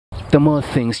The more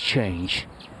things change,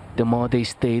 the more they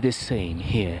stay the same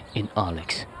here in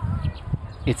Alex.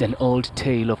 It's an old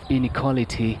tale of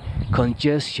inequality,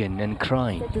 congestion and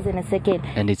crime,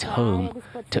 and it's home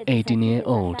to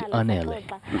 18-year-old Anele.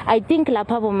 I think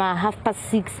Lapaboma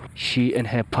 6:30. She and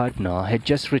her partner had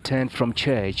just returned from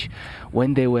church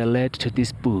when they were led to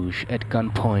this bush at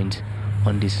gunpoint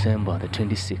on December the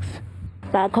 26th.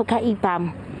 Bakhokha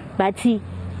ibham bathi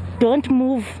don't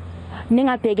move,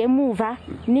 ningabheke emuva,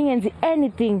 ningenzi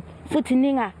anything, futhi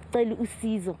ningaceli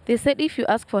usizo. They said if you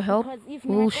ask for help,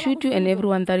 we will shoot you and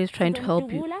everyone that is trying to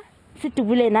help you.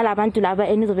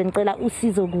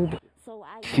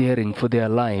 Fearing for their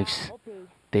lives,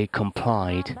 they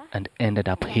complied and ended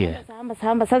up here.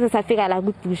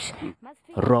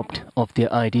 Robbed of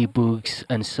their ID books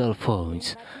and cell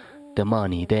phones, the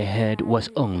money they had was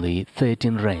only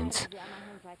 13 rands,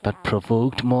 but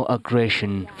provoked more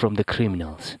aggression from the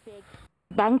criminals.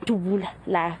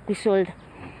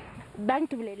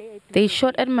 They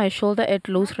shot at my shoulder at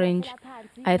close range.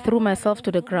 I threw myself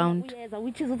to the ground.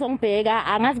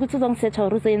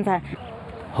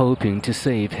 Hoping to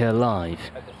save her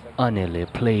life, Anele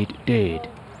played dead.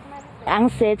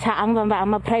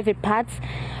 Private parts,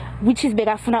 which is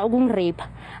rape.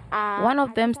 One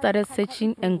of them started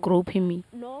searching and groping me.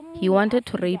 He wanted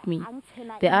to rape me.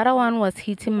 The other one was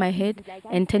hitting my head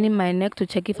and turning my neck to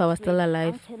check if I was still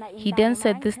alive. He then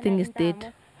said this thing is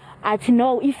dead.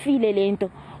 No, we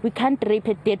can't rape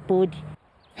a dead body.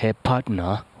 Her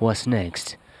partner was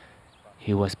next.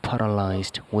 He was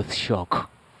paralyzed with shock.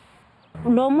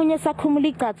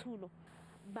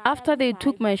 After they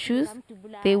took my shoes,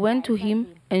 they went to him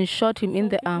and shot him in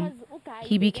the arm.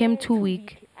 He became too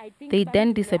weak. They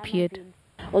then disappeared.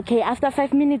 Okay, after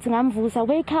 5 minutes,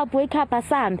 wake up,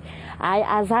 Asam.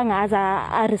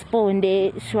 I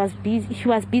responded. She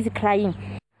was busy crying.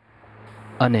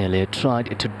 Anele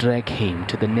tried to drag him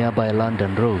to the nearby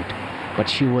London road, but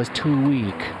she was too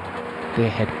weak. They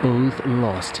had both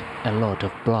lost a lot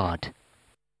of blood.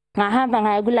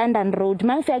 I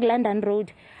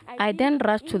then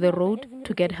rushed to the road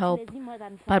to get help,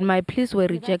 but my pleas were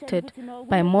rejected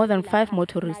by more than 5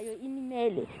 motorists.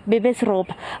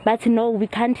 But no, we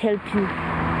can't help you.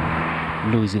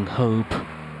 Losing hope,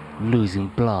 losing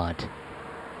blood.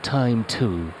 Time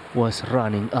too was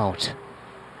running out.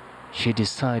 She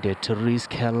decided to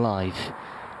risk her life,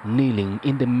 kneeling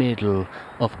in the middle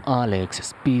of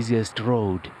Alex's busiest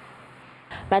road.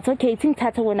 But okay,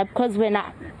 because when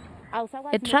a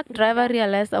truck driver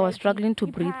realized I was struggling to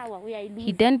breathe.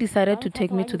 He then decided to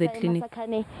take me to the clinic.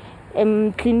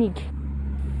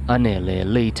 Anele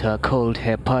later called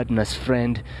her partner's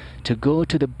friend to go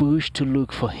to the bush to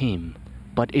look for him,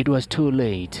 but it was too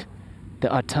late. The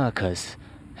attackers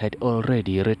had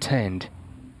already returned.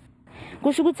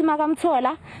 He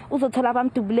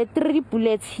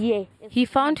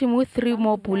found him with 3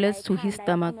 more bullets to his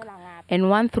stomach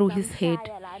and 1 through his head.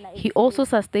 He also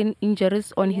sustained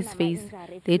injuries on his face.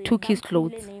 They took his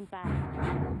clothes.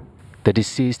 The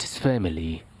deceased's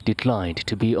family declined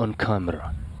to be on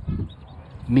camera.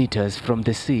 Meters from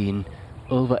the scene,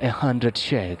 over 100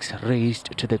 shacks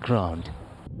razed to the ground.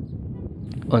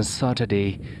 On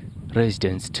Saturday,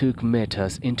 residents took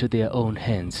matters into their own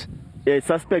hands. A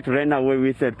suspect ran away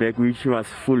with a bag which was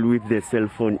full with the cell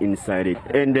phone inside it.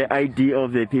 And the idea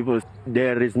of the people,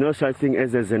 there is no such thing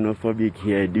as a xenophobic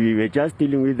here. We were just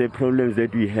dealing with the problems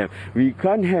that we have. We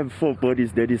can't have 4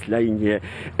 bodies that is lying here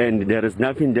and there is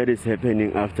nothing that is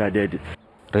happening after that.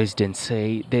 Residents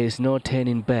say there is no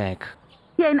turning back.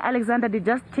 Here in Alexandra, they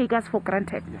just take us for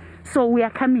granted. So we are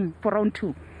coming for round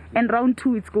 2. And round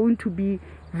 2, it's going to be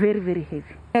very, very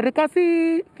heavy.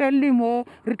 Alexandra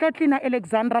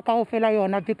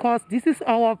because this is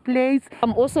our place.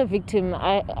 I'm also a victim.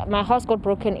 My house got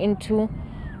broken into.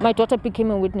 My daughter became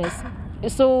a witness.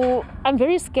 So I'm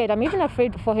very scared. I'm even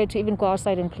afraid for her to even go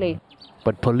outside and play.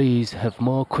 But police have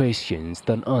more questions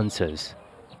than answers.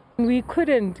 We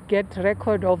couldn't get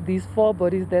record of these 4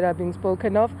 bodies that are being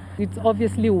spoken of. It's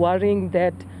obviously worrying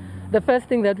that the first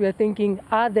thing that we're thinking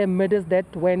are the murders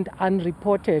that went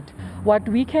unreported. What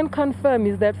we can confirm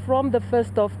is that from the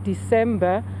 1st of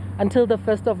December until the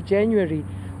 1st of January,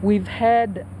 we've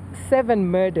had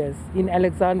 7 murders in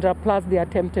Alexandra plus the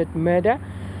attempted murder.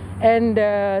 And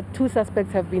 2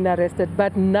 suspects have been arrested,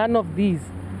 but none of these,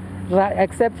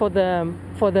 except for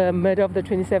the murder of the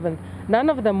 27th, none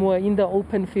of them were in the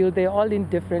open field. They're all in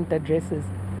different addresses.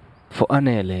 For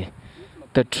Anele,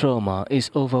 the trauma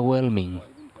is overwhelming.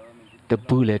 The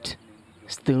bullet,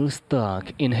 still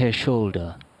stuck in her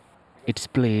shoulder, it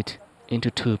split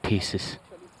into 2 pieces.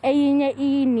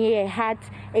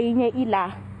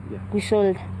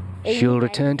 She'll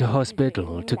return to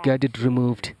hospital to get it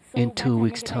removed in 2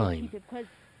 weeks' time.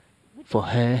 For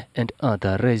her and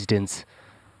other residents,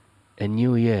 a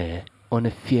new year on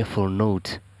a fearful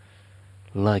note,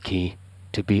 lucky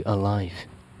to be alive.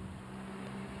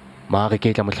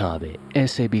 Maageketla Mohlabe,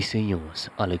 SABC News,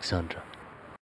 Alexandra.